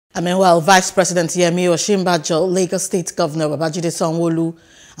Meanwhile, Vice President Yemi Osinbajo, Lagos State Governor Babajide Sanwo-Olu,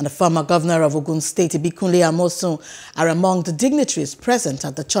 and the former Governor of Ogun State, Adegunle Oladeinde, are among the dignitaries present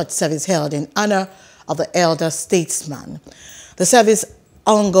at the church service held in honor of the elder statesman. The service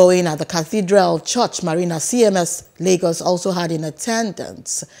ongoing at the Cathedral Church Marina CMS Lagos also had in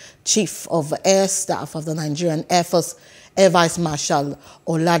attendance Chief of Air Staff of the Nigerian Air Force, Air Vice Marshal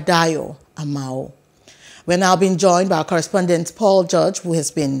Oladayo Amao. We're now being joined by our correspondent, Paul George, who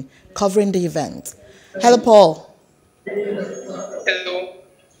has been covering the event. Hello, Paul. Hello.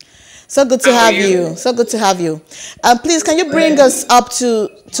 So good to have you. So good to have you. Please, can you bring us up to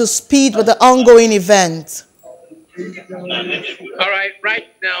speed with the ongoing event? All right. Right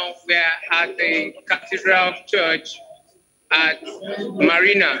now, we're at the Cathedral Church at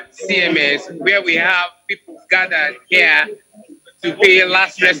Marina CMS, where we have people gathered here to pay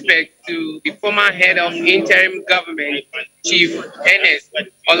last respect to the former head of interim government, Chief Ernest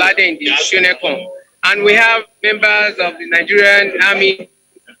Adegunle Shonekan. And we have members of the Nigerian Army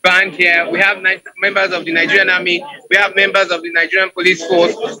band here. We have members of the Nigerian Army. We have members of the Nigerian Police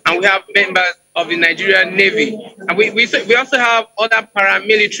Force, and we have members of the Nigerian Navy. And we also have other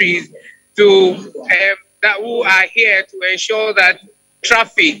paramilitaries who are here to ensure that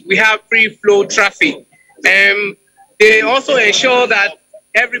we have free flow traffic. They also ensure that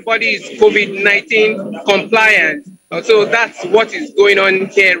everybody is COVID-19 compliant. So that's what is going on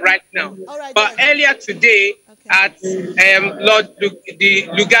here right now. Right, but earlier today, at the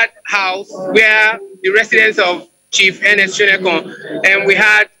Lugard House, where the residence of Chief Ernest Shonekan, and we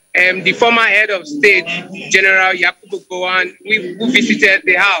had the former head of state, General Yakubu Gowon, who visited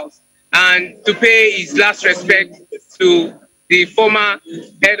the house and to pay his last respect to the former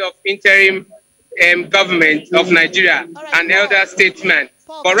head of interim government of Nigeria, an elder statesman.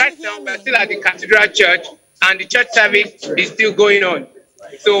 But right now, we're still at the Cathedral Church, and the church service is still going on.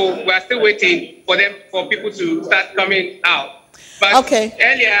 So we're still waiting for people to start coming out. But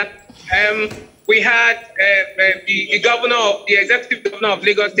earlier, we had the executive governor of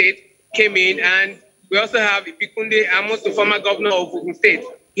Lagos State came in, and we also have Ipikunde Amos, the former governor of Ogun State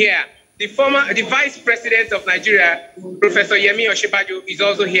here. The vice president of Nigeria, Professor Yemi Osinbajo, is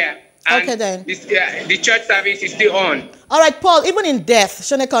also here. And the church service is still on. All right, Paul, even in death,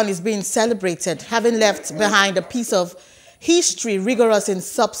 Shonekan is being celebrated, having left behind a piece of history rigorous in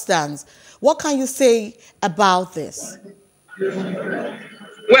substance. What can you say about this?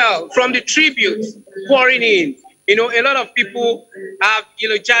 Well, from the tributes pouring in, a lot of people have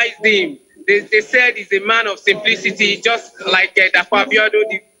eulogized him. They said he's a man of simplicity, just like Dapo Abiodun,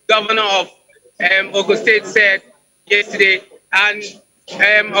 the governor of Ogun State, said yesterday. And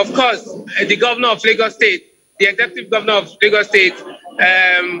of course, the governor of Lagos State, the executive governor of Lagos State,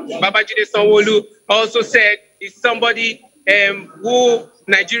 Babajide Sanwo-Olu, also said he's somebody who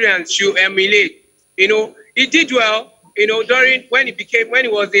Nigerians should emulate. He did well, during when he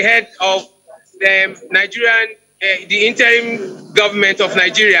was the head of the interim government of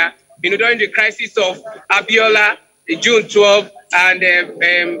Nigeria, during the crisis of Abiola, the June 12 and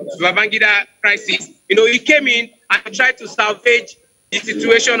Babangida crisis. He came in and tried to salvage the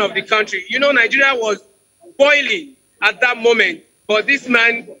situation of the country. Nigeria was boiling at that moment, but this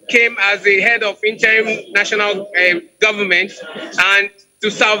man came as the head of interim national government and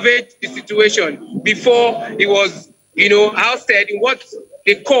to salvage the situation before he was, ousted in what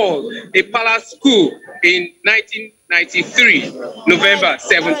they call a palace coup in 1993, November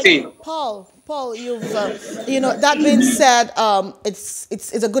 17. Paul, you've, that being said,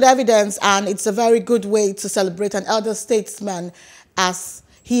 it's a good evidence, and it's a very good way to celebrate an elder statesman as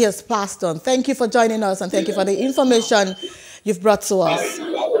he has passed on. Thank you for joining us, and thank you for the information you've brought to us.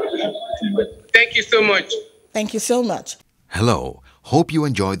 Thank you so much. Thank you so much. Hello. Hope you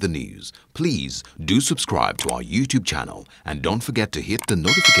enjoyed the news. Please do subscribe to our YouTube channel and don't forget to hit the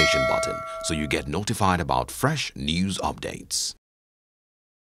notification button so you get notified about fresh news updates.